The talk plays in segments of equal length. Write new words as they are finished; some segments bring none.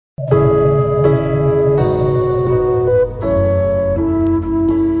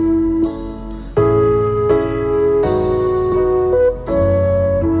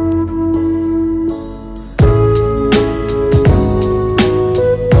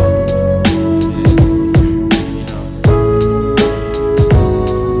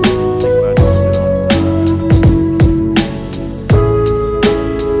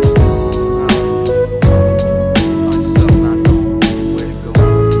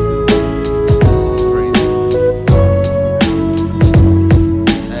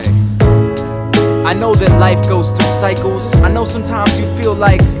I know that life goes through cycles. I know sometimes you feel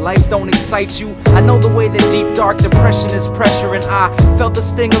like life don't excite you. I know the way that deep dark depression is pressure, and I felt the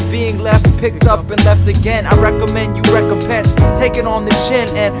sting of being left, picked up and left again. I recommend you recompense, take it on the chin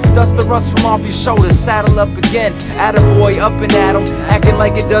and dust the rust from off your shoulders. Saddle up again, attaboy, up and at 'em, acting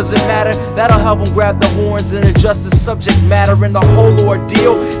like it doesn't matter. That'll help them grab the horns and adjust the subject matter. And the whole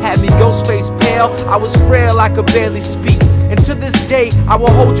ordeal had me ghost face pale. I was frail, I could barely speak. And to this day, I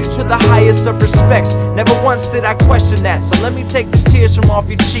will hold you to the highest of respects. Never once did I question that, so let me take the tears from off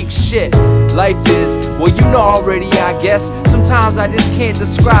your cheeks. Shit, life is, well, you know already, I guess. Sometimes I just can't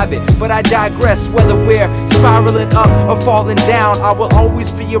describe it, but I digress. Whether we're spiraling up or falling down, I will always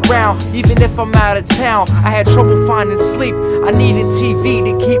be around, even if I'm out of town. I had trouble finding sleep, I needed TV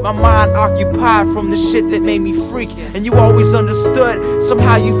to keep my mind occupied from the shit that made me freak. And you always understood,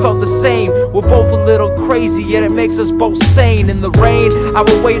 somehow you felt the same. We're both a little crazy, yet it makes us both sane. In the rain, I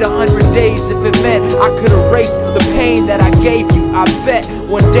would wait 100 days if it meant I could erase the pain that I gave you. I bet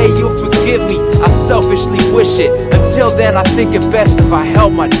one day you'll forgive me, I selfishly wish it. Until then, I think it best if I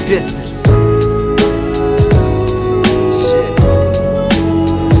held my distance. Shit.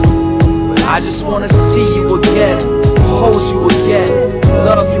 But I just wanna see you again, hold you again,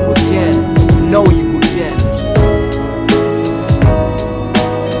 love you again, know you again.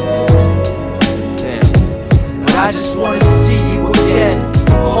 Damn. But I just wanna see you again,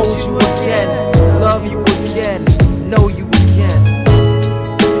 hold you again, love you again, know you again.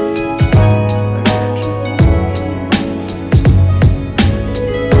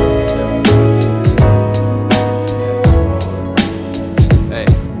 Hey,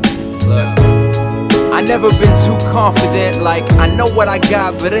 look, I never been too confident, like I know what I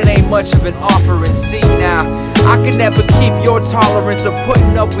got, but it ain't much of an offering. See now, I can never keep your tolerance of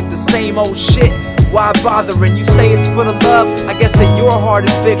putting up with the same old shit. Why bothering? You say it's for the love, I guess that your heart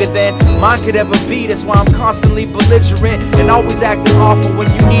is bigger than mine could ever be. That's why I'm constantly belligerent and always acting awful when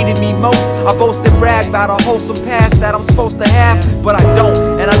you needed me most. I boast and brag about a wholesome past that I'm supposed to have, but I don't,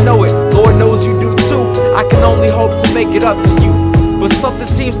 and I know it, Lord knows you do too. I can only hope to make it up to you, but something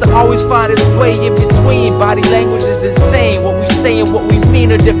seems to always find its way in between. Body language is insane, what we say and what we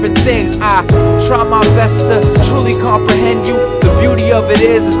mean are different things. I try my best to truly comprehend you. The beauty of it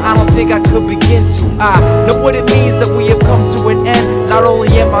is I don't think I could begin to. I know what it means that we have come to an end. Not only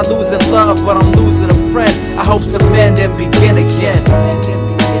am I losing love, but I'm losing a friend. I hope to mend and begin again.